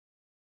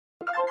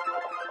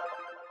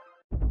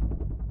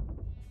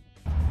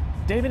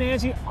Dave and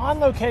Angie on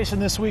location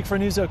this week for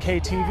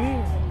NewsOK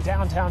TV.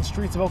 Downtown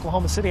streets of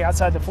Oklahoma City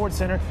outside the Ford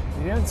Center.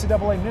 The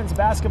NCAA men's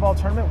basketball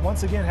tournament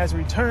once again has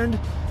returned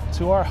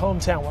to our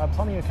hometown. We'll have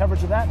plenty of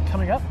coverage of that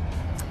coming up.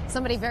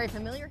 Somebody very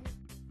familiar.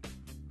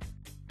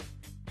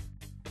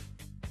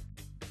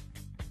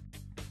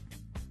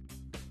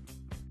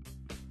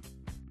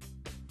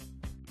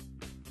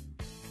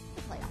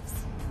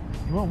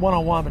 He went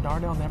one-on-one, but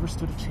Darnell never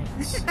stood a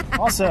chance.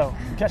 Also,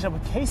 catch up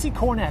with Casey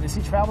Cornett as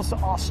he travels to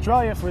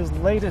Australia for his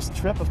latest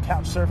trip of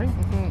couch surfing.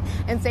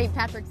 And St.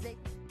 Patrick's Day.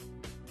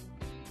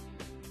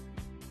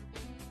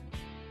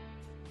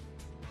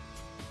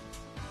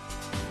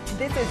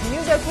 This is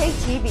NewsOK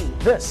TV.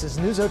 This is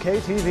NewsOK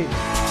TV.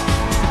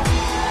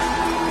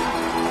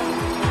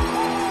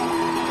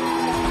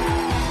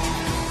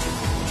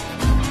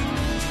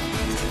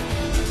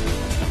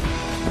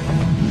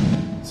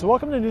 So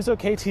welcome to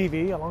NewsOK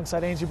TV.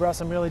 Alongside Angie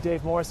Bruss, I'm really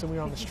Dave Morris, and we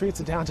are on the streets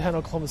of downtown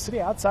Oklahoma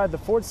City outside the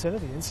Ford Center.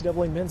 The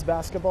NCAA men's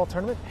basketball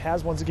tournament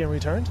has once again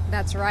returned.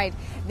 That's right.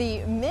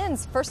 The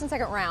men's first and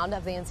second round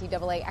of the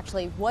NCAA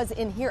actually was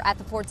in here at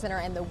the Ford Center,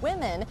 and the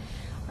women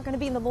are going to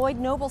be in the Lloyd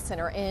Noble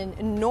Center in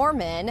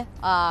Norman.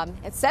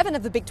 And 7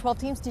 of the Big 12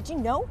 teams, did you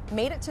know,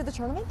 made it to the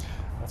tournament?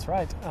 That's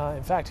right.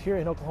 In fact, here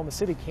in Oklahoma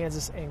City,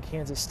 Kansas and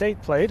Kansas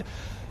State played.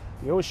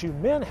 The OSU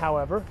men,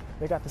 however,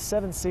 they got the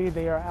 7th seed.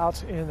 They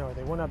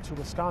went up to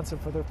Wisconsin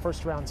for their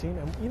first round team.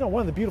 And you know, one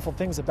of the beautiful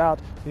things about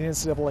the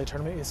NCAA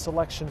tournament is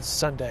Selection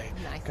Sunday.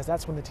 Nice. Because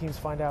that's when the teams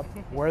find out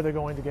where they're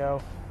going to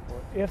go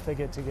or if they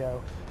get to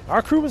go.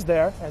 Our crew was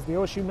there as the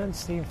OSU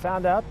men's team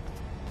found out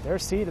their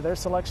seed, their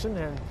selection,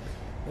 and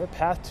their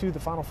path to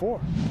the Final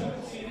Four.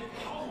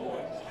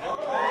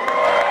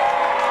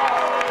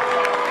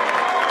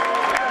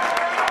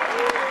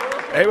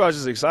 Everybody was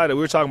just excited. We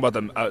were talking about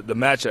the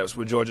matchups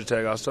with Georgia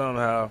Tech. I was telling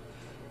them how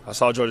I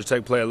saw Georgia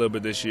Tech play a little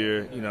bit this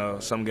year, you know,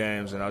 some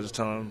games, and I was just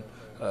telling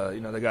them,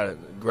 you know, they got a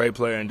great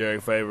player in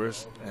Derek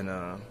Favors, and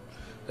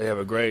they have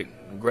a great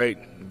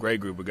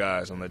group of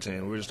guys on their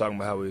team. We were just talking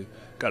about how we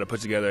got to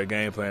put together a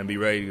game plan and be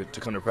ready to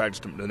come to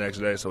practice the next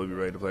day so we'll be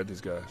ready to play these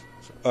guys.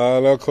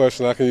 No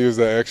question. I can use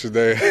that extra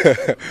day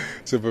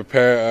to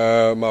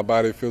prepare my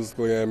body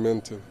physically and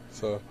mentally.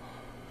 So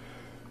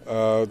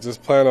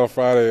just playing on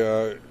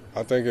Friday,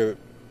 I think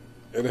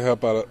it'll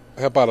help out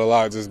a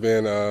lot. Just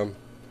being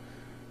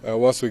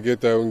once we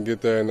get there, we can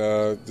get there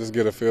and just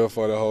get a feel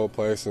for the whole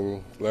place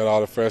and let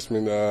all the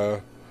freshmen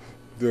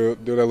do their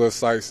little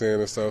sightseeing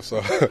and stuff. So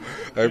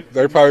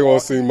they probably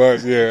won't see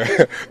much.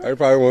 Yeah, they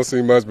probably won't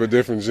see much, but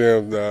different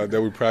gyms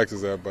that we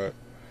practice at. But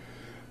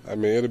I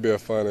mean, it'll be a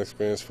fun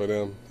experience for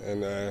them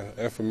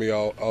and for me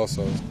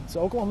also.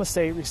 So Oklahoma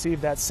State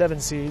received that 7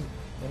 seed.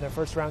 And their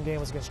first round game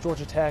was against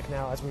Georgia Tech.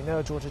 Now, as we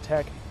know, Georgia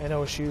Tech and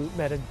OSU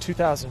met in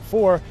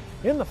 2004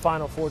 in the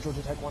Final Four.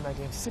 Georgia Tech won that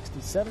game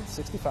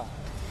 67-65.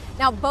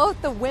 Now,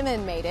 both the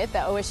women made it, the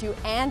OSU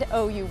and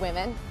OU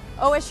women.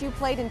 OSU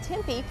played in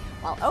Tempe,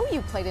 while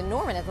OU played in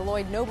Norman at the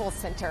Lloyd Noble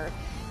Center.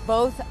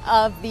 Both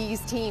of these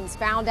teams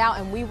found out,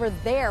 and we were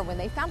there when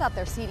they found out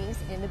their seedings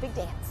in the big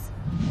dance.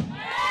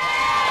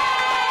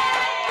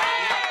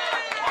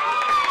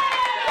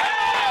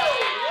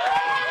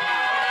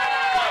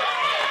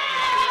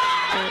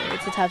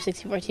 It's the top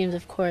 64 teams,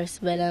 of course,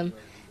 but,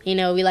 you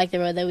know, we like the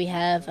road that we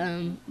have,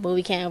 but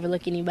we can't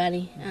overlook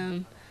anybody.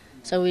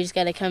 So we just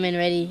got to come in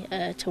ready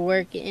to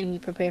work and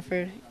prepare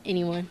for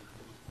anyone.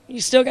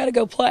 You still got to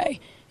go play,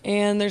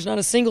 and there's not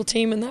a single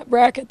team in that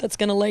bracket that's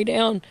going to lay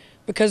down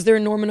because they're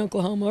in Norman,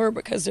 Oklahoma, or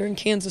because they're in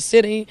Kansas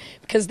City,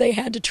 because they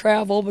had to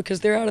travel, because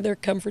they're out of their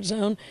comfort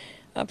zone.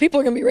 People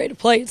are going to be ready to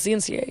play. It's the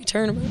NCAA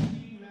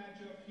tournament.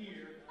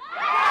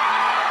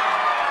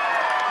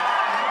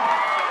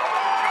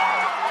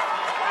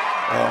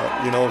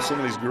 You know, some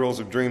of these girls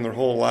have dreamed their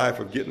whole life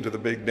of getting to the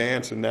big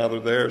dance, and now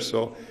they're there.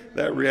 So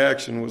that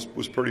reaction was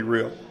pretty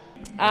real.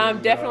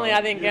 Definitely,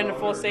 I think getting to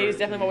full state is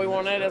definitely what we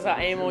wanted as our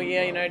aim all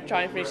year. You know,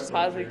 try and finish as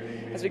hard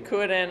as we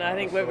could, and I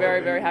think we're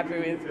very, very happy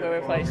with where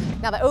we're placed.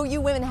 Now, the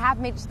OU women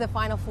have made it to the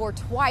Final Four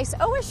twice.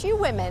 OSU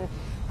women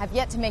have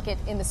yet to make it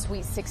in the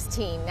Sweet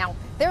 16. Now,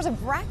 there's a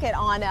bracket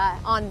on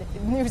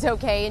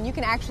NewsOK, and you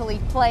can actually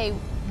play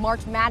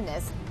March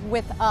Madness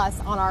with us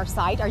on our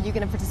site. Are you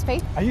going to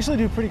participate? I usually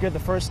do pretty good the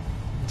first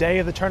day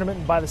of the tournament,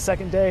 and by the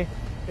second day,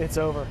 it's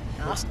over.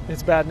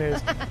 It's bad news.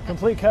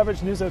 Complete coverage,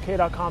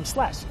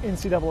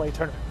 newsok.com/NCAA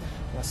tournament.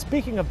 Now,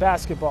 speaking of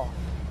basketball,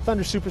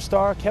 Thunder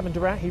superstar Kevin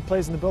Durant, he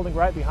plays in the building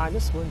right behind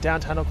us. We're in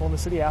downtown Oklahoma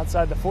City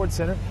outside the Ford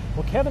Center.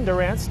 Well, Kevin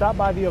Durant stopped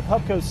by the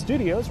Opubco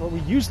studios where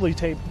we usually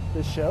tape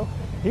this show.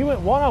 He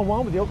went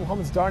one-on-one with the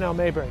Oklahoman's Darnell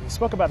Mayberry. He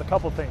spoke about a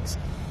couple things: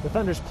 the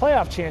Thunder's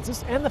playoff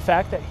chances and the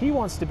fact that he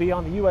wants to be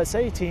on the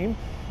USA team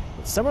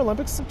at Summer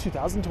Olympics of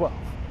 2012.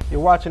 You're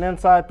watching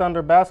Inside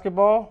Thunder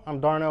Basketball. I'm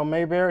Darnell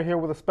Mayberry here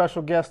with a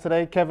special guest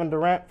today, Kevin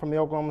Durant from the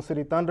Oklahoma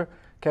City Thunder.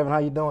 Kevin, how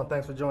you doing?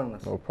 Thanks for joining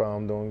us. No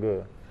problem. I'm doing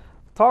good.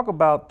 Talk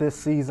about this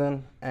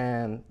season,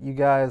 and you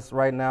guys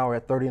right now are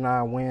at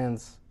 39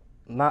 wins,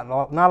 not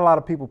a lot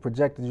of people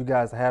projected you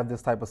guys to have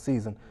this type of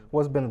season.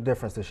 What's been the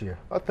difference this year?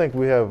 I think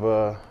we have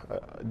a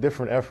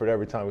different effort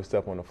every time we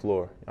step on the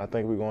floor. I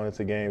think we're going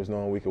into games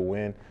knowing we could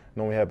win,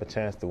 knowing we have a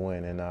chance to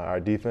win, and our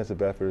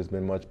defensive effort has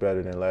been much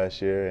better than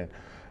last year. And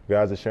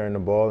guys are sharing the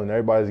ball, and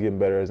everybody's getting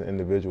better as an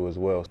individual as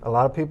well. A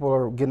lot of people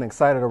are getting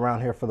excited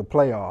around here for the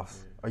playoffs.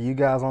 Are you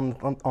guys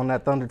on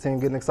that Thunder team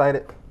getting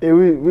excited? Yeah,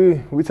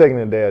 we taking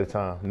it a day at a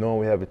time, knowing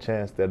we have a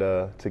chance that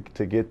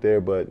to get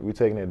there, but we're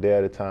taking it a day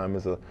at a time.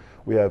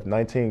 We have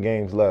 19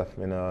 games left,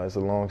 and it's a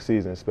long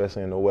season,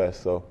 especially in the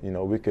West. So,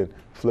 we could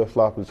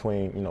flip-flop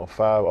between,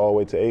 5 all the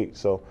way to 8.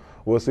 So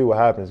we'll see what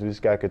happens. We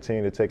just got to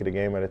continue to take it a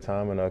game at a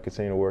time and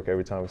continue to work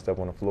every time we step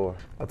on the floor.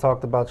 I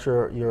talked about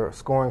your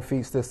scoring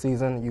feats this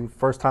season. You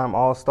first-time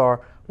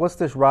All-Star. What's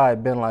this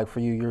ride been like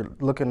for you? You're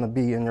looking to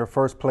be in your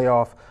first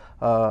playoff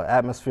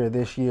atmosphere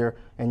this year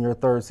in your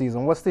third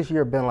season. What's this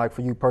year been like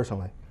for you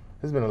personally?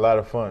 It's been a lot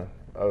of fun,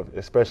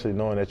 especially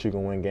knowing that you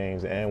can win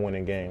games and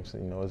winning games.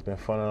 It's been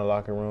fun in the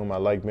locker room. I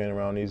like being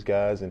around these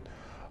guys, and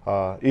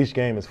each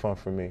game is fun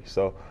for me.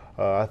 So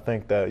I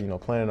think that,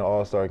 playing the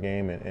All-Star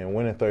game and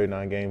winning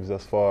 39 games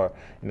thus far,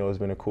 has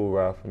been a cool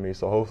ride for me.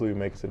 So hopefully we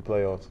make it to the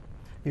playoffs.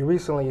 You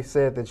recently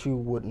said that you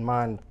wouldn't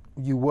mind,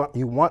 you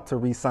want to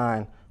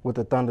re-sign with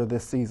the Thunder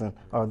this season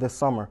or this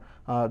summer.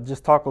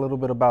 Just talk a little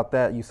bit about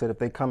that. You said if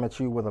they come at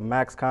you with a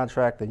max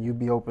contract, then you'd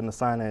be open to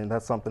signing, and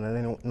that's something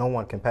that no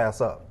one can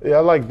pass up. Yeah, I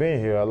like being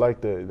here. I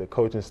like the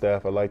coaching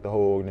staff. I like the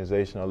whole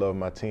organization. I love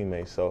my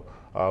teammates. So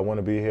I want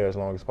to be here as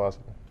long as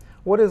possible.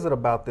 What is it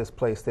about this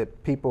place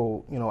that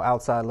people,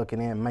 outside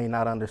looking in may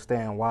not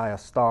understand why a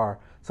star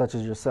such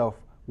as yourself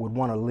would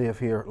want to live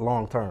here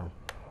long term?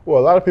 Well,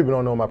 a lot of people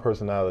don't know my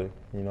personality.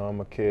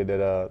 I'm a kid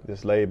that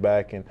just laid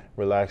back and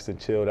relaxed and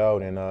chilled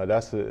out, and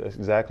that's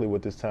exactly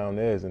what this town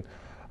is. And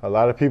a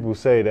lot of people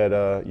say that,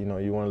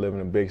 you want to live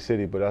in a big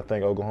city, but I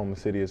think Oklahoma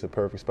City is a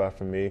perfect spot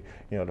for me.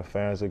 The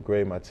fans are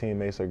great, my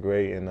teammates are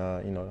great, and,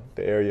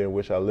 the area in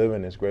which I live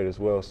in is great as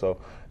well. So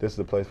this is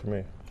the place for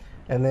me.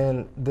 And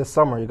then this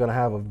summer, you're going to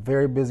have a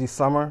very busy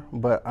summer,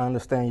 but I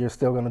understand you're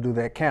still going to do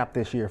that camp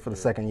this year for the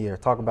second year.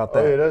 Talk about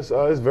that.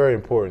 Oh, yeah, it's very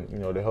important,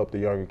 to help the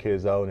younger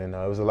kids out. And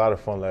it was a lot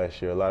of fun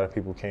last year. A lot of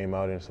people came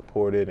out and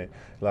supported, and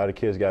a lot of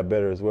kids got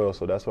better as well.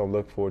 So that's what I'm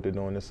looking forward to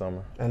doing this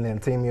summer. And then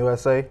Team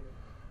USA?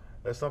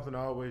 That's something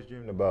I always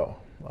dreamed about.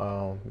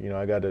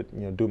 I got to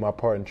do my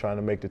part in trying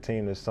to make the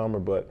team this summer,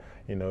 but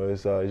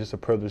it's just a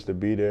privilege to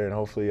be there, and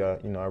hopefully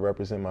I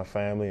represent my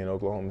family in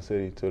Oklahoma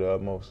City to the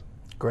utmost.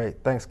 Great,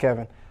 thanks,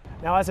 Kevin.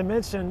 Now, as I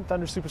mentioned,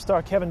 Thunder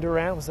superstar Kevin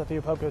Durant was at the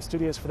Apopka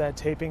Studios for that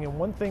taping, and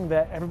one thing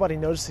that everybody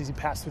noticed as he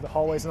passed through the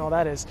hallways and all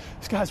that is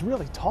this guy's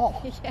really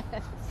tall. Yes.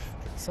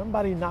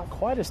 Somebody not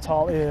quite as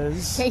tall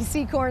is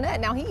Casey Cornett.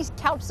 Now, he's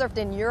couch surfed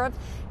in Europe.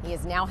 He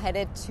is now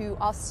headed to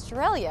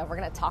Australia. We're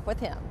going to talk with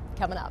him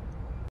coming up.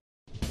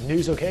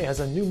 NewsOK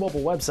has a new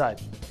mobile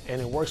website, and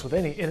it works with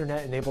any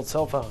internet-enabled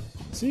cell phone.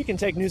 So you can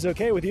take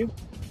NewsOK with you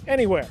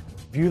anywhere.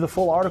 View the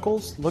full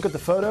articles, look at the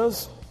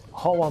photos,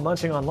 all while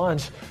munching on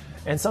lunch.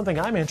 And something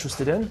I'm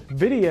interested in,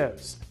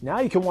 videos. Now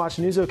you can watch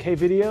NewsOK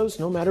videos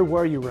no matter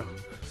where you roam.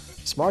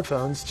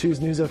 Smartphones, choose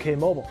NewsOK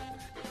Mobile.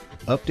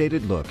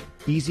 Updated look,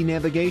 easy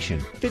navigation,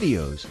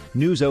 videos,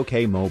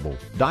 NewsOK Mobile.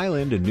 Dial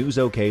into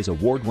NewsOK's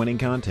award-winning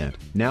content,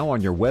 now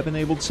on your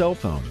web-enabled cell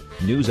phone.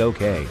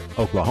 NewsOK,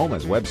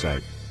 Oklahoma's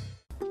website.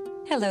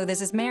 Hello,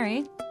 this is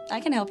Mary. I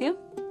can help you.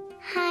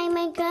 Hi,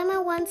 my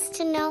grandma wants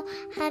to know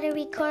how to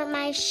record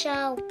my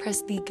show.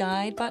 Press the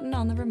guide button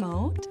on the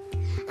remote.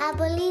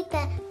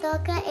 Abuelita,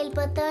 toca el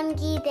botón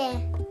guide.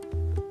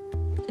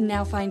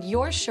 Now find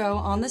your show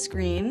on the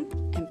screen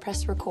and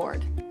press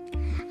record.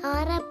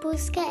 Ahora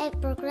busca el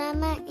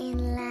programa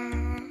en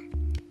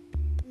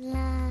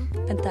la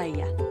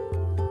pantalla.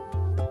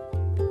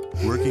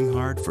 Working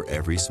hard for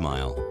every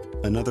smile.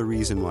 Another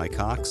reason why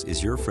Cox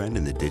is your friend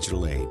in the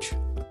digital age.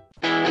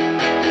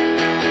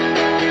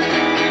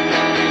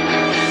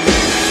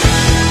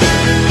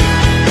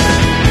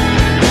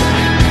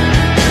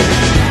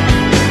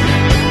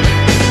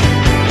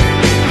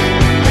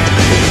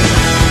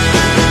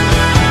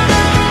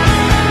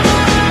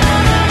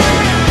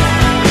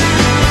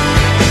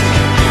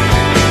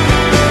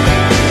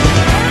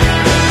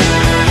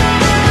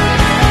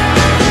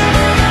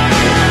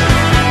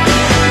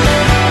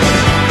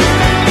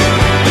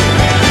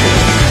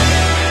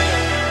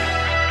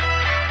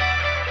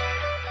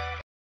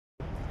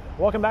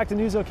 Welcome back to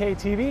NewsOK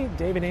TV.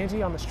 Dave and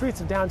Angie on the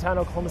streets of downtown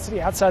Oklahoma City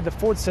outside the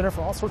Ford Center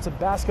for all sorts of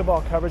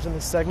basketball coverage in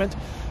this segment.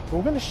 But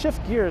we're going to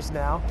shift gears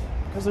now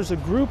because there's a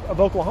group of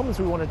Oklahomans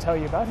we want to tell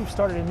you about who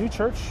started a new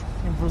church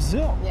in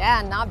Brazil.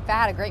 Yeah, not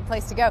bad. A great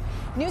place to go.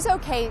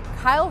 NewsOK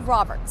Kyle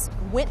Roberts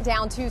went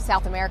down to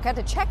South America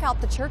to check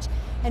out the church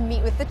and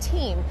meet with the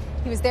team.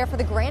 He was there for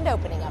the grand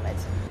opening of it.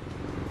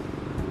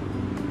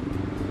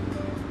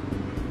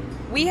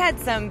 We had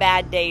some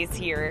bad days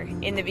here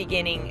in the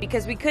beginning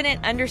because we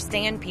couldn't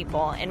understand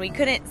people and we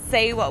couldn't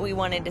say what we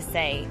wanted to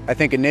say. I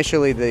think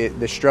initially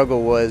the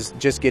struggle was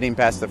just getting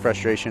past the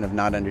frustration of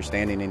not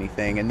understanding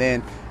anything, and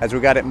then as we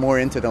got it more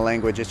into the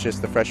language, it's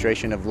just the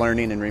frustration of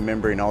learning and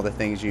remembering all the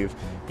things you've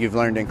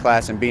learned in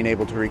class and being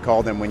able to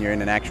recall them when you're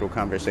in an actual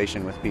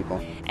conversation with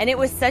people. And it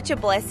was such a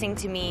blessing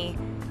to me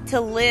to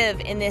live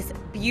in this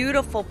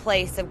beautiful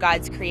place of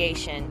God's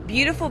creation.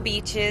 Beautiful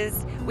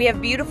beaches, we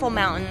have beautiful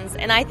mountains,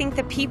 and I think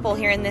the people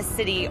here in this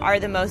city are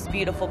the most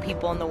beautiful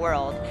people in the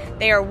world.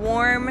 They are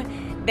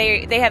warm,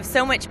 they have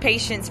so much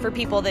patience for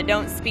people that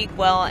don't speak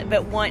well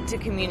but want to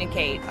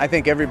communicate. I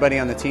think everybody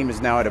on the team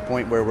is now at a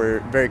point where we're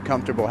very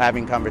comfortable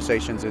having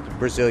conversations with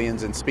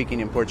Brazilians and speaking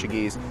in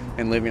Portuguese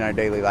and living our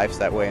daily lives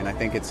that way, and I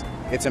think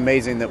it's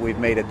amazing that we've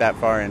made it that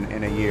far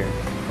in a year.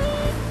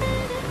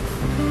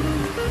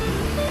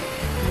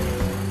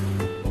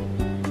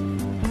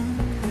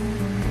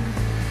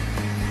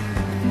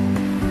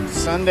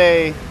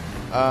 Sunday,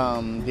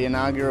 the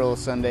inaugural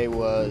Sunday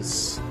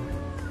was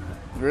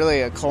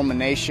really a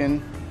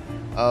culmination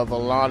of a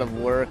lot of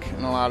work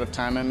and a lot of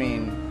time. I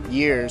mean,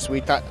 years.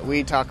 We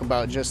talk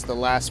about just the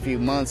last few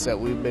months that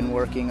we've been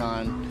working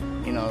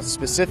on,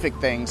 specific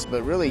things,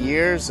 but really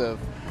years of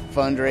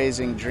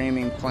fundraising,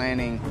 dreaming,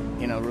 planning,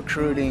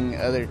 recruiting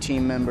other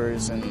team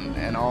members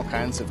and all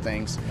kinds of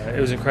things. It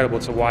was incredible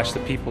to watch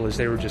the people as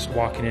they were just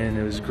walking in.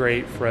 It was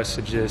great for us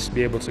to just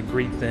be able to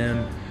greet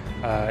them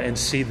and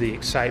see the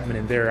excitement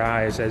in their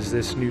eyes as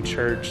this new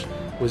church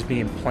was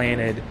being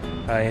planted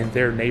in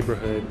their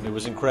neighborhood. It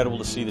was incredible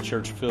to see the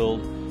church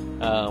filled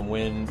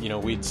when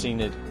we'd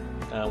seen it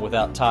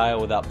without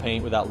tile, without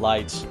paint, without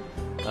lights.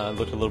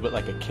 Looked a little bit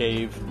like a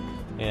cave,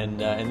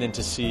 and then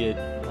to see it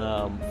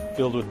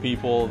filled with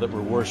people that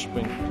were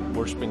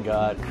worshiping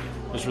God.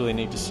 It was really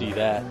neat to see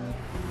that.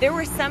 There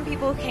were some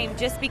people who came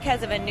just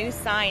because of a new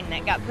sign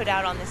that got put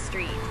out on the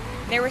street.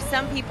 There were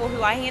some people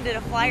who I handed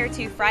a flyer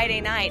to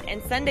Friday night,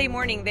 and Sunday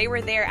morning they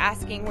were there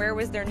asking where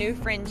was their new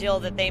friend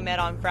Jill that they met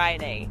on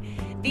Friday.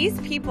 These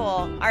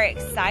people are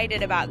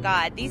excited about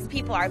God. These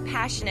people are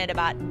passionate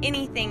about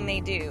anything they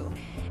do,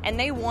 and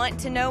they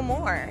want to know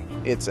more.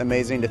 It's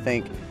amazing to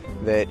think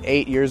that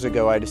 8 years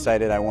ago I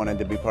decided I wanted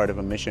to be part of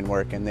a mission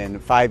work, and then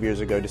 5 years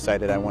ago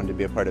decided I wanted to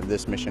be a part of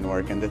this mission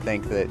work, and to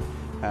think that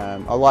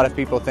a lot of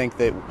people think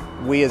that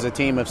we as a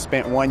team have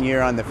spent 1 year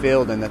on the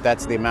field and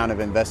that's the amount of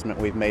investment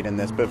we've made in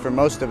this. But for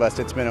most of us,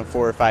 it's been a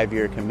 4 or 5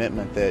 year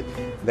commitment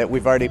that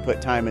we've already put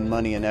time and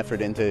money and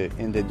effort into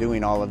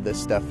doing all of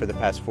this stuff for the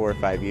past 4 or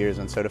 5 years.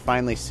 And so to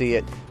finally see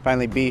it,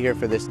 finally be here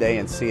for this day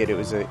and see it, it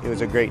was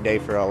a great day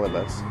for all of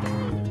us.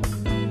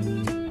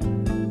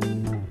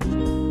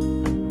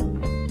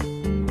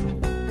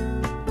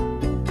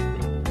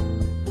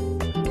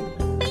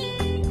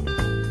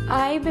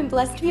 I've been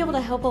blessed to be able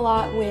to help a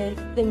lot with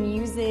the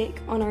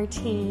music on our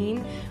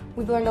team.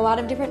 We've learned a lot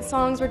of different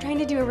songs. We're trying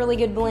to do a really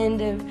good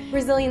blend of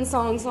Brazilian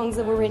songs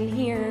that were written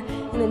here,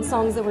 and then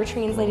songs that were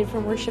translated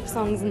from worship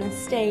songs in the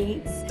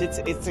States.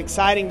 It's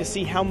exciting to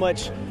see how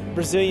much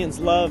Brazilians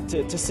love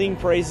to sing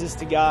praises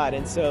to God,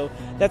 and so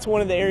that's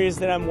one of the areas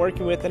that I'm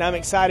working with, and I'm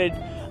excited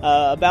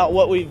about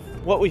what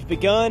we've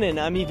begun, and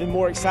I'm even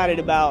more excited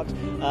about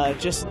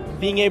just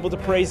being able to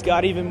praise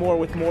God even more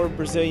with more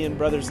Brazilian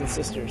brothers and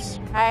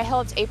sisters. I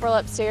helped April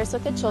upstairs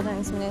with the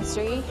children's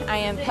ministry. I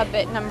am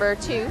puppet number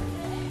 2,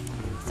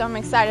 so I'm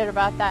excited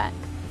about that.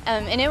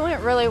 And it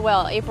went really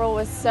well. April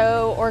was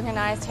so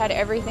organized, had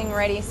everything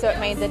ready, so it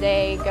made the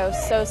day go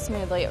so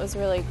smoothly. It was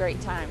really a great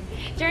time.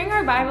 During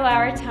our Bible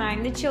hour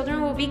time, the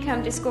children will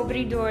become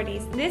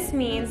descobridores. This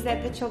means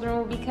that the children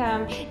will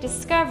become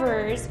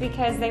discoverers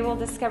because they will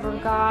discover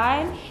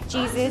God,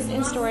 Jesus,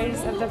 and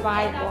stories of the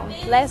Bible.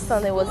 Last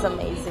Sunday was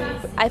amazing.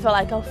 I felt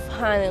like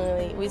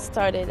finally we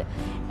started,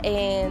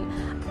 and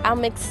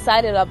I'm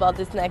excited about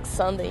this next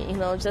Sunday,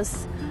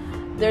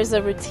 There's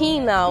a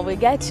routine now. We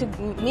get to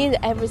meet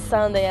every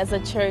Sunday as a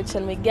church,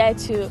 and we get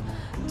to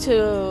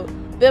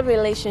build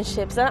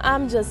relationships. And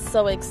I'm just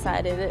so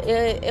excited.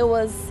 It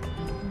was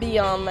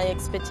beyond my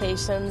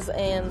expectations,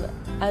 and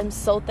I'm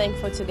so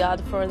thankful to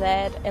God for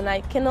that. And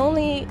I can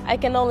only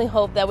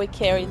hope that we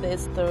carry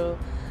this through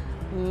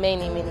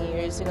many, many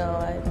years.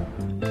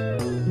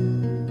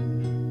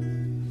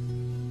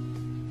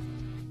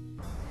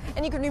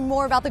 And you can read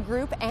more about the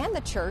group and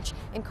the church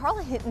in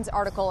Carla Hinton's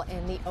article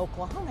in the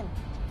Oklahoman.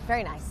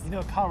 Very nice.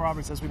 Kyle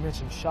Roberts, as we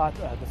mentioned, shot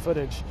the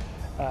footage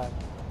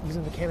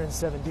using the Canon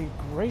 7D.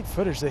 Great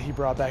footage that he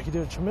brought back. He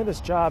did a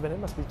tremendous job, and it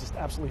must be just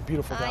absolutely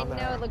beautiful down there.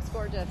 I know, it looks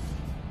gorgeous.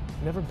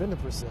 Never been to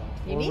Brazil.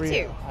 You need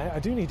to. I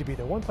do need to be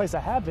there. One place I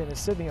have been is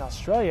Sydney,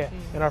 Australia.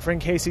 And our friend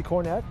Casey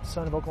Cornett,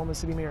 son of Oklahoma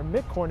City Mayor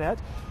Mick Cornett,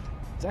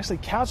 is actually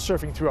couch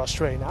surfing through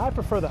Australia. Now, I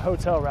prefer the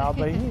hotel route,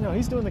 but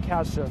he's doing the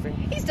couch surfing.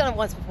 He's done it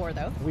once before,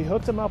 though. We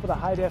hooked him up with a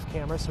high-def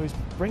camera, so he's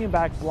bringing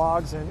back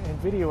vlogs and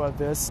video of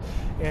this.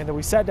 And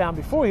we sat down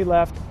before he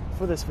left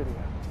for this video.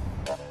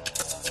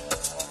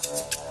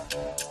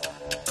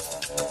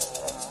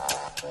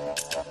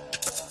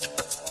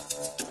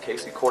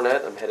 Casey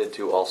Cornett. I'm headed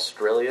to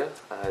Australia.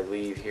 I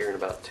leave here in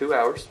about 2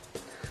 hours.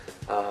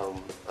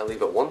 I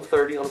leave at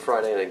 1:30 on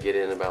Friday, and I get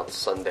in about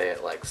Sunday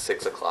at like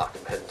 6 o'clock.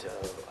 I'm heading to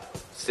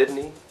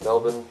Sydney,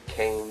 Melbourne,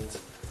 Cairns,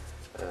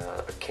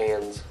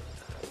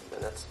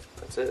 and that's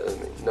it. I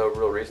mean, no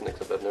real reason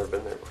except I've never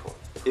been there before.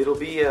 It'll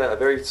be a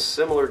very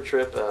similar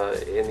trip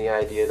in the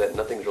idea that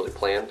nothing's really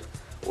planned.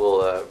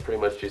 We'll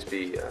pretty much just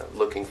be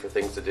looking for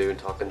things to do and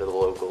talking to the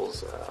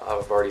locals.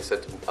 I've already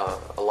sent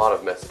a lot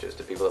of messages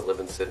to people that live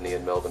in Sydney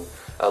and Melbourne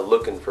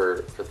looking for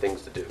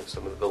things to do,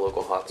 some of the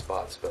local hot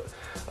spots. But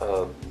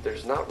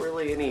there's not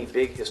really any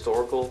big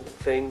historical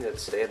thing that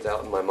stands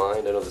out in my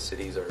mind. I know the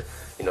cities are,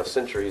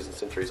 centuries and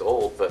centuries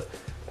old, but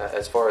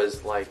as far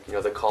as like,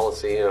 the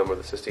Colosseum or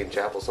the Sistine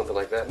Chapel, something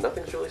like that,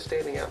 nothing's really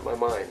standing out in my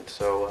mind.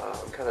 So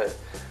I'm kind of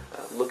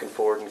looking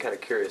forward and kind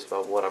of curious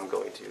about what I'm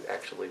going to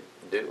actually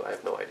do. I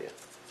have no idea.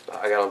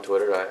 I got on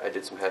Twitter, I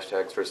did some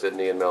hashtags for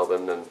Sydney and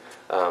Melbourne,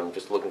 and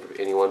just looking for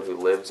anyone who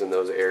lives in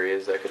those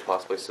areas that could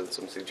possibly send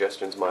some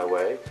suggestions my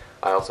way.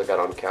 I also got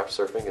on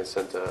Couchsurfing and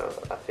sent,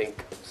 I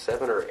think,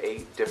 7 or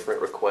 8 different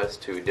requests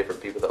to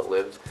different people that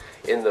lived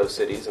in those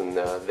cities, and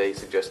they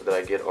suggested that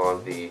I get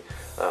on the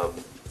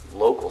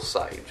local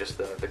site, just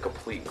the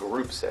complete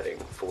group setting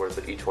for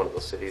each one of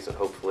those cities, and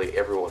hopefully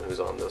everyone who's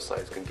on those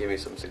sites can give me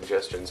some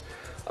suggestions.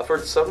 I've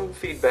heard some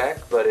feedback,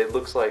 but it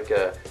looks like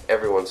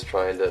everyone's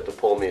trying to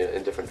pull me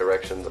in different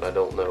directions, and I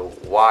don't know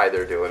why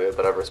they're doing it,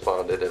 but I've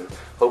responded, and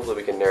hopefully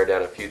we can narrow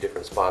down a few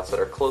different spots that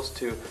are close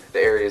to the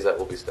areas that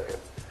we'll be staying.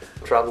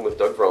 I'm traveling with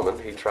Doug Vroman.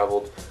 He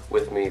traveled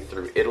with me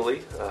through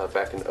Italy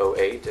back in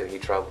 2008, and he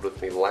traveled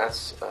with me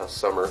last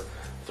summer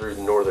through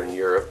Northern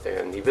Europe,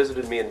 and he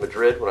visited me in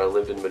Madrid when I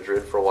lived in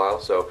Madrid for a while.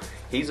 So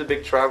he's a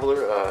big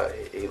traveler.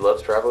 He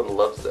loves traveling and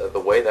loves the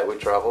way that we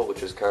travel,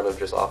 which is kind of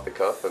just off the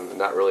cuff and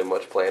not really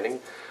much planning.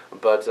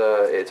 But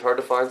it's hard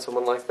to find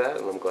someone like that,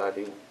 and I'm glad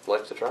he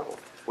likes to travel.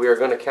 We are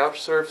going to couch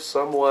surf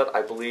somewhat,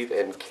 I believe,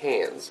 in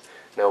Cairns.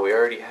 Now, we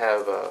already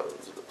have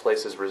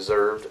places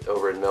reserved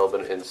over in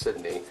Melbourne and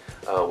Sydney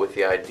with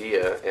the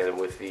idea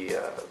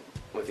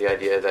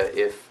that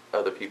if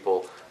other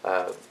people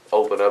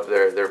open up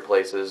their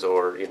places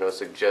or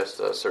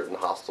suggest certain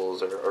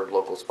hostels or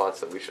local spots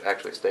that we should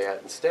actually stay at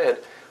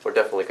instead, we're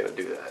definitely going to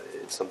do that.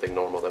 It's something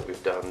normal that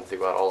we've done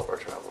throughout all of our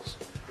travels.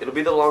 It'll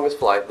be the longest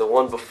flight. The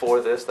one before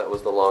this that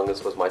was the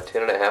longest was my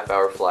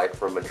 10.5-hour flight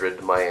from Madrid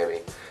to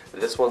Miami.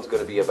 This one's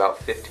going to be about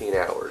 15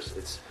 hours.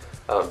 It's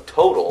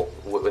total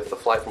with the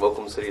flight from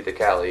Oklahoma City to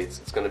Cali.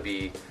 It's going to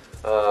be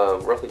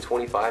roughly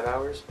 25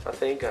 hours, I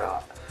think.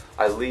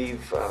 I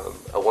leave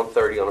at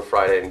 1:30 on a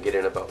Friday and get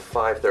in about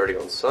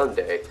 5:30 on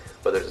Sunday,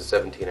 but there's a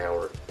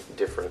 17-hour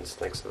difference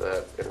thanks to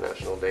that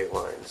international date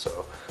line.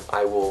 So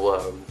I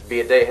will be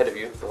a day ahead of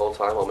you the whole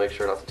time. I'll make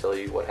sure not to tell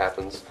you what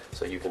happens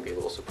so you can be a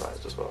little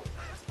surprised as well.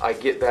 I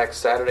get back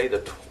Saturday the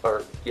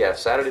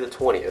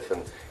 20th,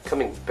 and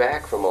coming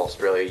back from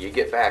Australia, you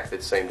get back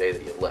the same day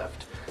that you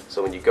left.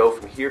 So when you go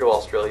from here to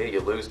Australia,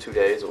 you lose 2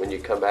 days, and when you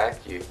come back,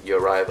 you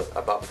arrive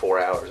about 4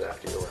 hours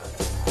after you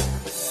left.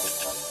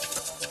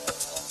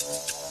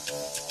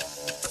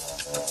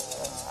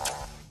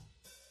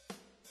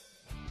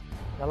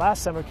 Now,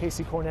 last summer,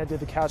 Casey Cornett did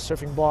the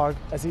Couchsurfing blog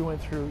as he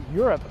went through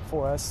Europe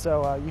for us.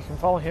 So you can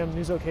follow him,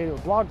 NewsOK, or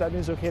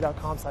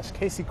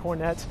blog.newsok.com/Casey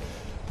Cornett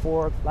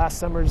for last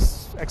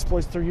summer's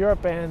exploits through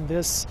Europe and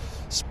this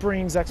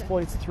spring's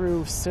exploits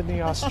through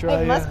Sydney,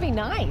 Australia. It must be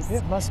nice.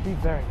 It must be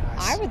very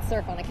nice. I would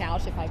surf on a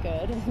couch if I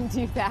could and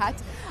do that.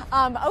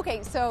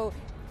 Okay, so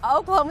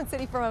Oklahoma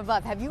City from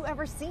above. Have you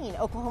ever seen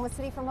Oklahoma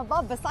City from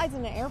above besides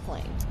in an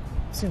airplane?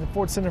 I've seen the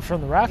Ford Center from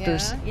the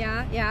rafters.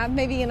 Yeah,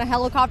 maybe in a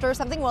helicopter or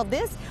something. Well,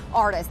 this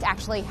artist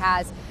actually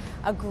has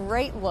a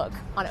great look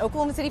on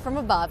Oklahoma City from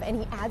above, and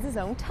he adds his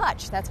own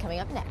touch. That's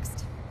coming up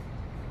next.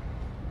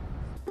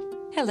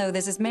 Hello,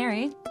 this is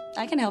Mary.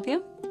 I can help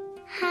you.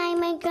 Hi,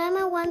 my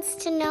grandma wants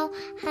to know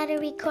how to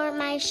record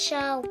my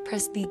show.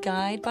 Press the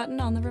guide button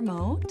on the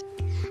remote.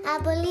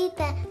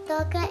 Abuelita,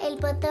 toca el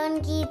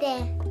botón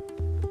guide.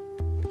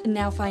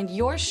 Now find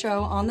your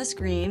show on the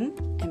screen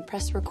and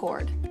press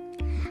record.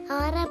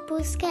 Ahora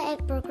busca el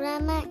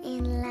programa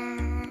en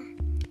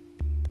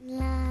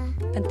la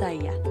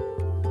pantalla.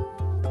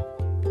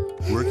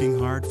 Working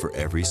hard for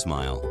every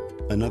smile.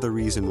 Another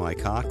reason why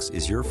Cox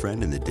is your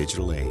friend in the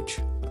digital age.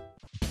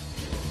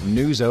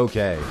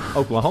 NewsOK,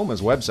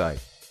 Oklahoma's website.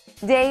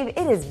 Dave,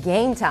 it is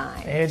game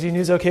time. Angi,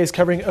 NewsOK is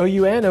covering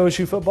OU and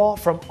OSU football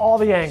from all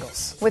the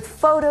angles. With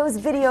photos,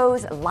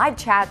 videos, live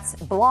chats,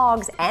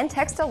 blogs, and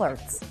text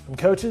alerts. From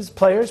coaches,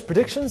 players,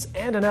 predictions,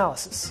 and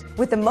analysis.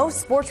 With the most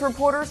sports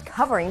reporters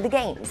covering the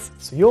games.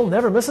 So you'll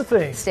never miss a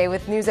thing. Stay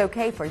with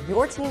NewsOK for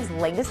your team's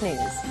latest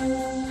news.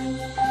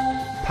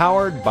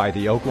 Powered by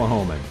the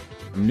Oklahoman.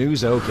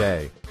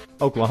 NewsOK,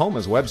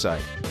 Oklahoma's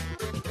website.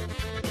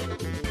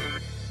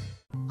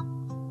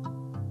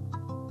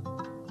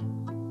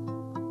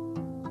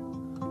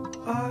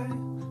 I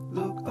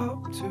look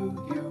up to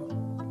you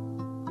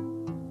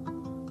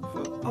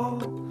for all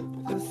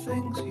the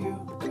things you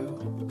do.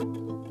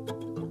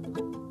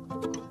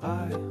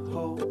 I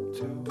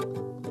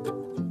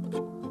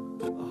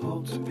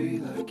hope to be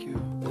like you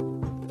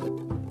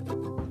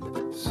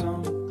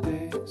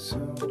someday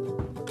soon.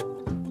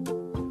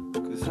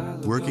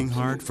 working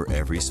hard for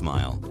every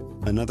smile.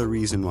 Another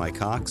reason why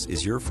Cox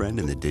is your friend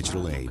in the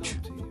digital age.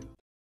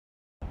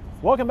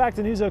 Welcome back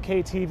to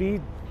NewsOK TV.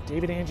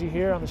 David Angi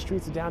here on the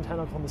streets of downtown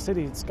Oklahoma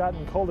City. It's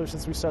gotten colder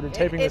since we started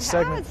taping this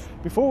segment.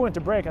 Before we went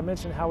to break, I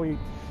mentioned how we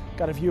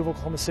got a view of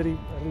Oklahoma City,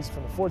 at least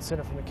from the Ford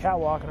Center, from the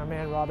catwalk, and our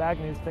man Rob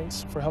Agnew,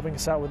 thanks for helping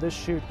us out with this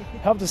shoot,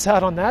 helped us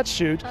out on that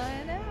shoot.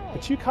 I know.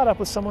 But you caught up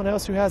with someone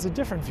else who has a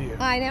different view.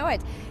 I know it.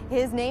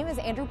 His name is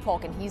Andrew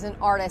Polk, and he's an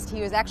artist.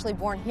 He was actually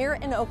born here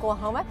in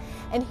Oklahoma,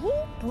 and he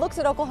looks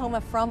at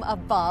Oklahoma from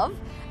above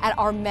at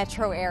our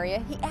metro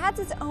area. He adds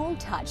his own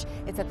touch.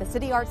 It's at the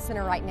City Arts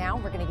Center right now.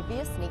 We're going to give you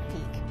a sneak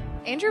peek.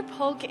 Andrew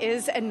Polk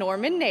is a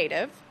Norman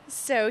native,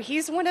 so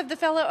he's one of the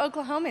fellow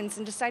Oklahomans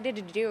and decided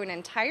to do an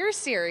entire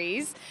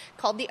series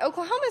called the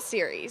Oklahoma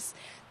Series.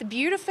 The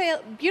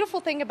beautiful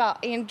thing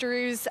about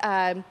Andrew's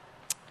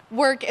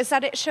work is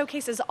that it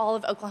showcases all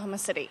of Oklahoma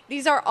City.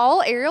 These are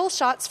all aerial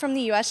shots from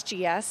the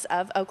USGS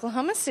of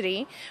Oklahoma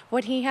City.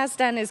 What he has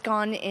done is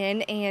gone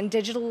in and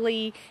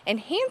digitally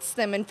enhanced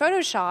them in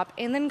Photoshop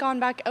and then gone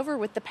back over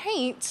with the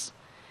paint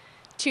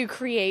to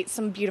create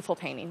some beautiful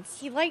paintings.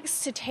 He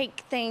likes to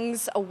take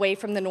things away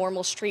from the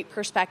normal street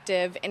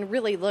perspective and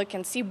really look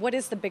and see what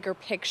is the bigger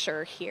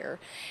picture here.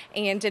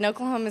 And in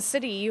Oklahoma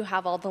City, you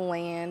have all the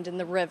land and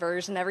the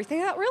rivers and everything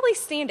that really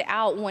stand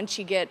out once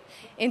you get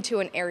into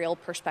an aerial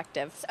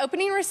perspective. So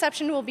opening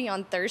reception will be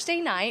on Thursday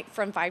night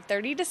from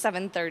 5:30 to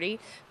 7:30.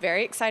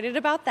 Very excited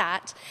about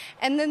that.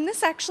 And then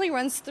this actually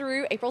runs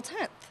through April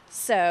 10th.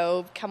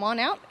 So come on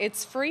out,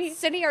 it's free.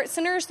 City Arts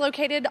Center is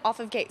located off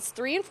of gates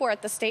 3 and 4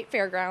 at the State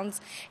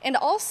Fairgrounds. And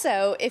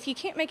also, if you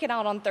can't make it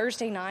out on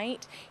Thursday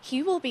night,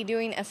 he will be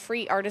doing a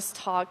free artist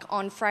talk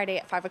on Friday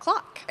at 5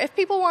 o'clock. If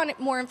people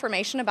want more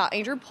information about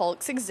Andrew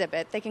Polk's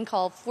exhibit, they can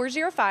call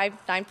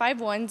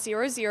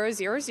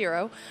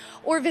 405-951-0000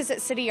 or visit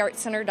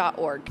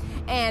cityartscenter.org.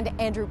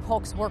 And Andrew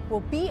Polk's work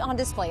will be on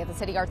display at the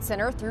City Arts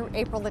Center through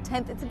April the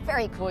 10th. It's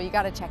very cool. You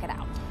got to check it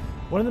out.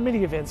 One of the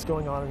many events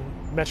going on in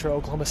Metro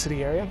Oklahoma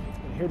City area.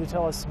 And here to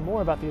tell us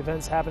more about the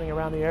events happening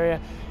around the area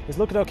is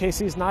Look at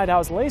OKC's Night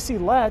Owl's Lacey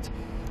Lett,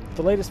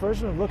 the latest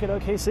version of Look at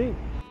OKC.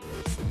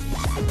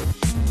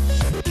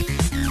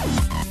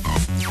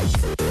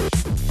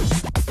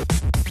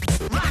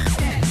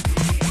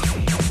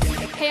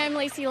 Hey, I'm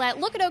Lacey Lett.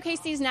 Look at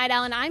OKC's Night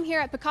Owl, and I'm here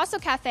at Picasso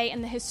Cafe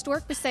in the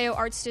historic Paseo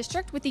Arts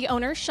District with the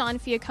owner, Sean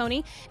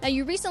Fiacconi. Now,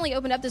 you recently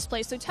opened up this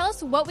place, so tell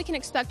us what we can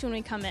expect when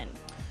we come in.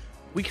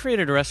 We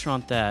created a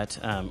restaurant that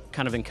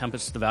kind of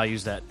encompasses the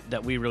values that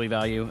we really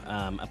value,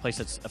 a place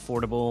that's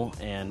affordable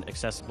and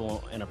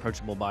accessible and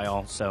approachable by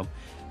all. So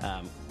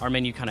our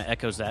menu kind of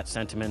echoes that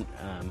sentiment.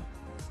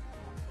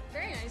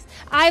 Very nice.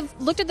 I've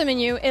looked at the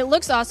menu. It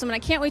looks awesome, and I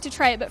can't wait to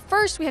try it. But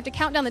first, we have to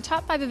count down the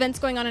top 5 events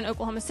going on in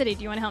Oklahoma City.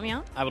 Do you want to help me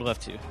out? I would love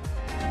to.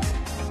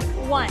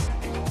 1.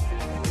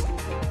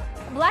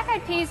 Black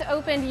Eyed Peas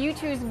opened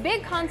U2's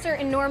big concert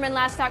in Norman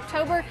last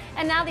October,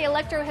 and now the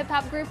electro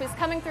hip-hop group is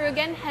coming through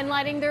again,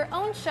 headlining their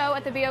own show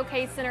at the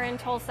BOK Center in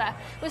Tulsa.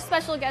 With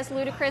special guests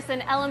Ludacris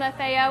and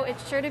LMFAO,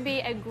 it's sure to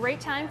be a great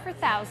time for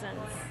thousands.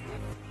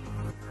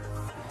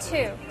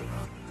 2.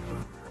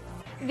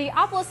 The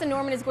Opolis in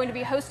Norman is going to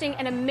be hosting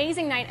an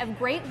amazing night of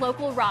great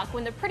local rock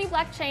when the Pretty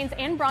Black Chains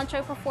and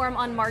Broncho perform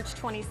on March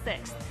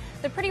 26th.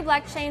 The Pretty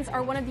Black Chains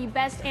are one of the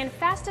best and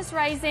fastest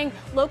rising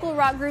local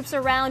rock groups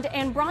around,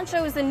 and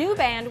Broncho is a new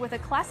band with a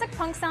classic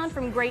punk sound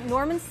from great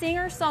Norman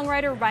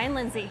singer-songwriter Ryan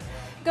Lindsay.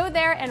 Go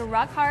there and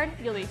rock hard.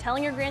 You'll be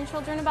telling your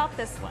grandchildren about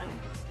this one.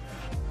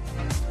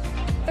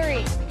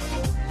 3.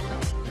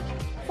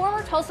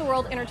 Former Tulsa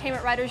World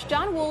Entertainment writers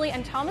John Woolley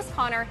and Thomas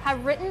Connor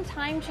have written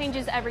Time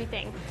Changes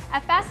Everything,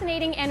 a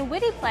fascinating and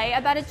witty play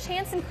about a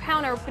chance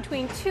encounter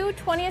between two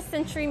 20th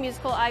century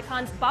musical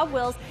icons, Bob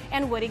Wills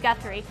and Woody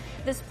Guthrie.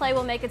 This play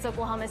will make its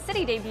Oklahoma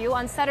City debut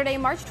on Saturday,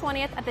 March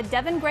 20th at the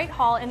Devon Great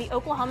Hall in the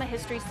Oklahoma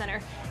History Center.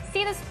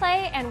 See this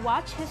play and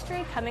watch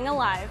history coming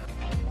alive.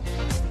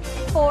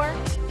 4.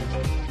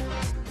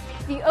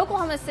 The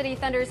Oklahoma City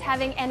Thunder is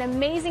having an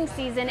amazing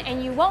season,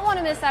 and you won't want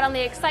to miss out on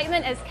the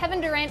excitement as Kevin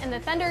Durant and the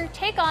Thunder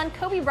take on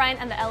Kobe Bryant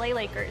and the LA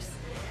Lakers.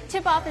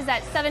 Tip-off is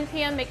at 7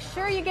 p.m. Make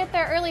sure you get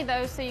there early,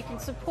 though, so you can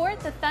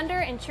support the Thunder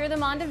and cheer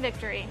them on to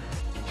victory.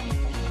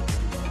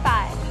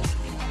 5.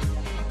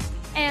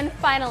 And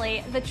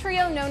finally, the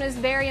trio known as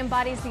Barry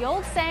embodies the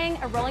old saying,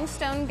 a Rolling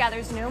Stone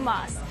gathers no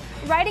moss.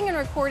 Writing and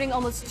recording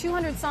almost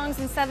 200 songs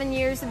in 7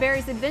 years,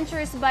 Barry's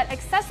adventurous but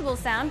accessible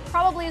sound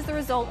probably is the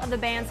result of the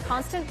band's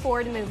constant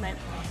forward movement.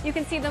 You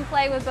can see them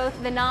play with both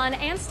the non-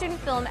 and student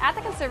film at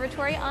the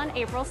Conservatory on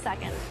April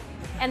 2nd.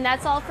 And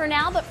that's all for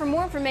now, but for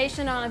more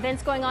information on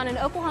events going on in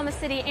Oklahoma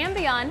City and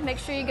beyond, make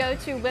sure you go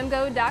to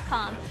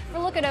wimgo.com. For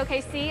Look at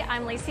OKC,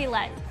 I'm Lacey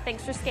Lett.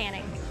 Thanks for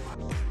scanning.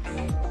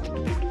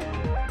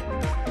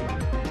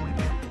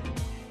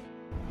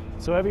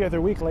 So every other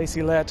week,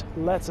 Lacey lets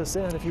us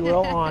in, if you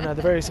will, on the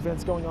various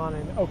events going on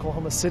in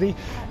Oklahoma City.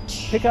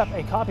 Pick up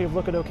a copy of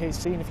Look at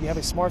OKC, and if you have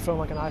a smartphone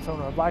like an iPhone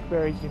or a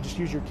BlackBerry, you can just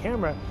use your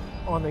camera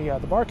on the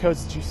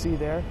barcodes that you see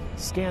there,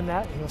 scan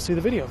that, and you'll see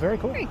the video. Very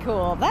cool. Very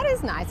cool. That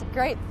is nice.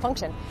 Great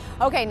function.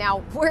 Okay,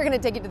 now we're going to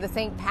take you to the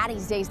St.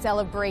 Patty's Day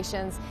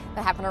celebrations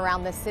that happen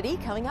around the city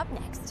coming up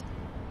next.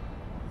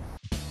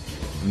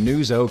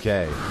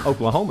 NewsOK,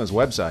 Oklahoma's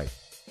website.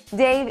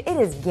 Dave, it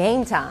is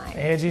game time.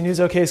 Angi,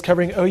 NewsOK is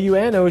covering OU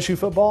and OSU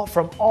football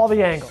from all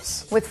the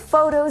angles. With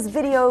photos,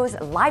 videos,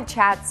 live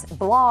chats,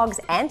 blogs,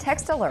 and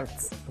text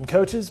alerts. From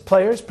coaches,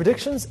 players,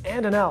 predictions,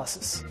 and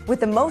analysis. With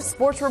the most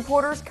sports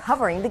reporters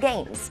covering the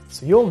games.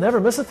 So you'll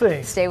never miss a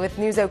thing. Stay with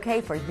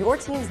NewsOK for your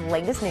team's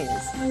latest news.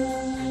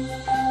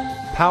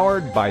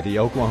 Powered by the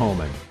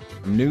Oklahoman.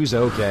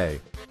 NewsOK,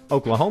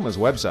 Oklahoma's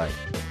website.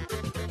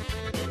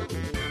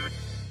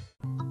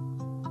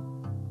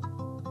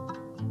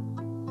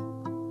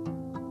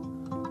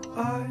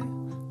 I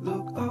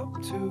look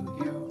up to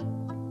you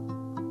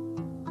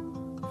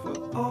for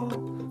all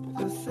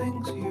the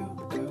things you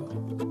do.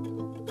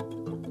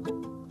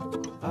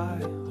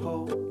 I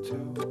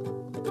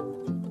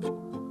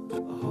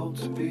hope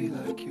to be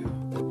like you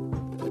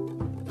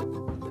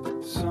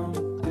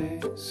someday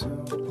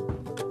soon.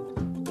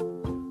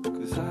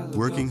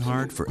 Working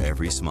hard for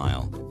every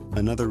smile.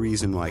 Another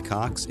reason why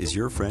Cox is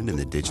your friend in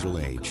the digital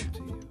age.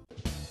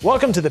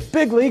 Welcome to the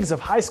big leagues of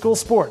high school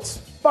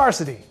sports.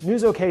 Varsity,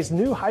 NewsOK's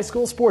new high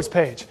school sports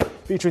page,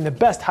 featuring the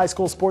best high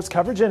school sports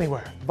coverage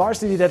anywhere.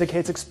 Varsity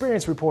dedicates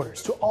experienced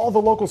reporters to all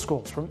the local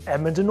schools from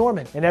Edmond to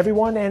Norman, and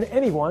everyone and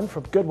anyone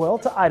from Goodwill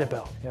to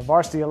Idabel. And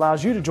Varsity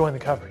allows you to join the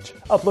coverage.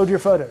 Upload your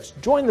photos,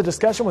 join the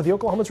discussion with the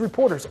Oklahoma's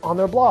reporters on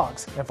their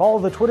blogs, and follow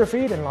the Twitter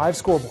feed and live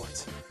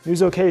scoreboards.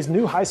 NewsOK's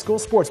new high school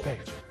sports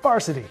page,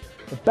 Varsity,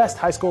 the best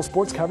high school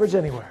sports coverage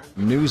anywhere.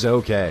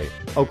 NewsOK,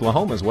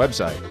 Oklahoma's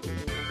website.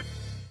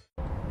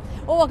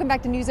 Well, welcome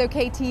back to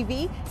NewsOK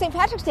TV. St.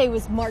 Patrick's Day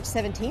was March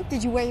 17th.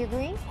 Did you wear your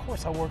green? Of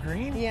course I wore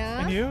green.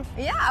 Yeah. And you?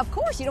 Yeah, of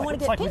course. You don't want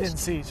to get pinched. pinched. We didn't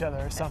see each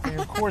other or something.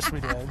 Of course we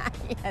did.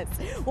 Yes.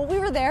 Well, we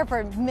were there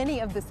for many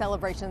of the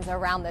celebrations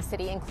around the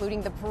city,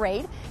 including the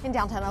parade in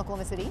downtown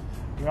Oklahoma City.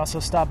 We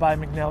also stopped by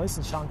McNally's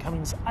and Sean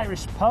Cummings'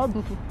 Irish Pub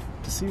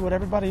to see what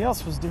everybody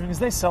else was doing as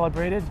they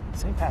celebrated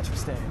St.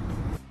 Patrick's Day.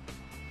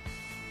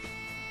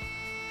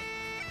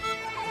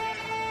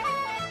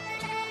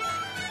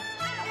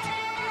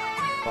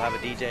 We'll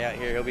have a DJ out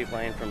here. He'll be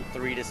playing from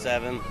 3 to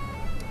 7.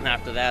 And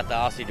after that, the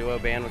Aussie Duo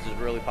Band, which is a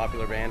really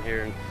popular band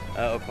here in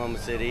Oklahoma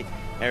City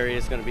area,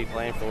 is going to be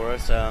playing for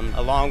us.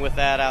 Along with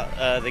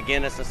that, the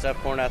Guinness and stuff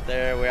pouring out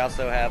there. We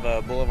also have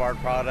Boulevard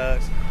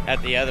Products at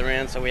the other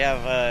end. So we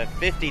have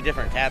 50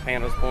 different tap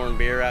handles pouring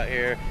beer out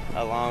here,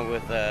 along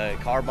with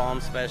car bomb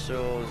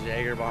specials,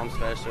 Jaeger bomb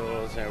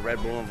specials,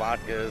 Red Bull and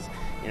vodkas.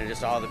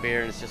 Just all the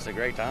beer, and it's just a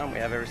great time we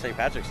have every St.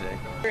 Patrick's Day.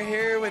 We're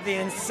here with the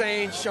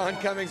insane Sean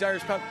Cummings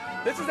Irish Pub.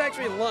 This is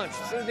actually lunch.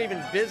 This isn't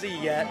even busy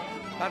yet.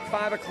 About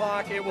 5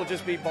 o'clock, it will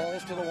just be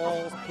balls to the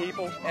walls,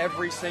 people,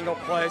 every single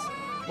place.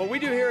 What we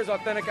do here is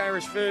authentic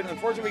Irish food.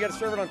 Unfortunately, we got to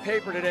serve it on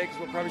paper today because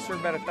we'll probably serve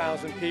about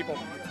 1,000 people.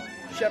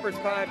 Shepherd's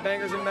pie,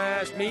 bangers and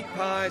mash, meat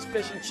pies,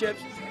 fish and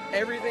chips,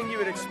 everything you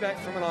would expect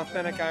from an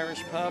authentic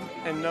Irish pub,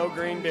 and no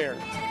green beer.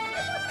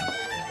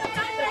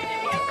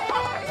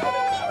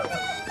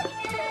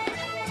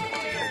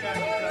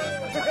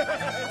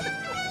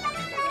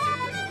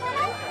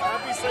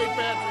 Happy St.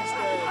 Patrick's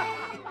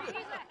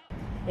Day.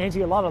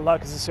 Angie, a lot of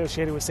luck is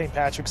associated with St.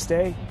 Patrick's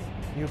Day.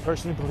 You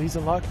personally believes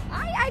in luck?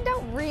 I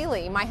don't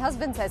really. My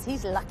husband says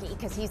he's lucky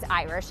because he's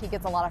Irish. He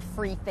gets a lot of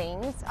free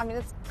things. I mean,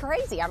 it's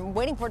crazy. I'm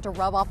waiting for it to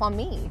rub off on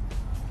me.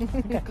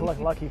 I collect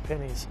lucky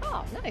pennies.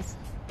 Oh, nice.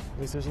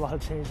 At least there's a lot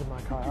of change in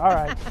my car. All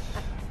right.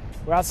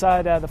 We're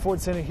outside the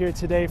Ford Center here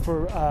today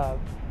for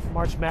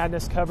March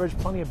Madness coverage.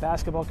 Plenty of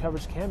basketball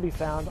coverage can be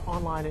found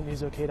online at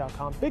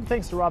NewsOK.com. Big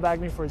thanks to Rob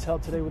Agnew for his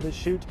help today with this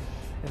shoot.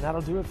 And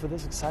that'll do it for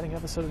this exciting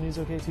episode of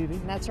NewsOK TV.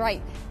 That's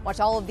right. Watch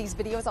all of these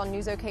videos on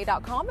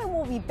NewsOK.com, and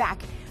we'll be back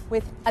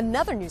with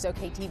another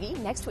NewsOK TV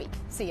next week.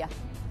 See ya.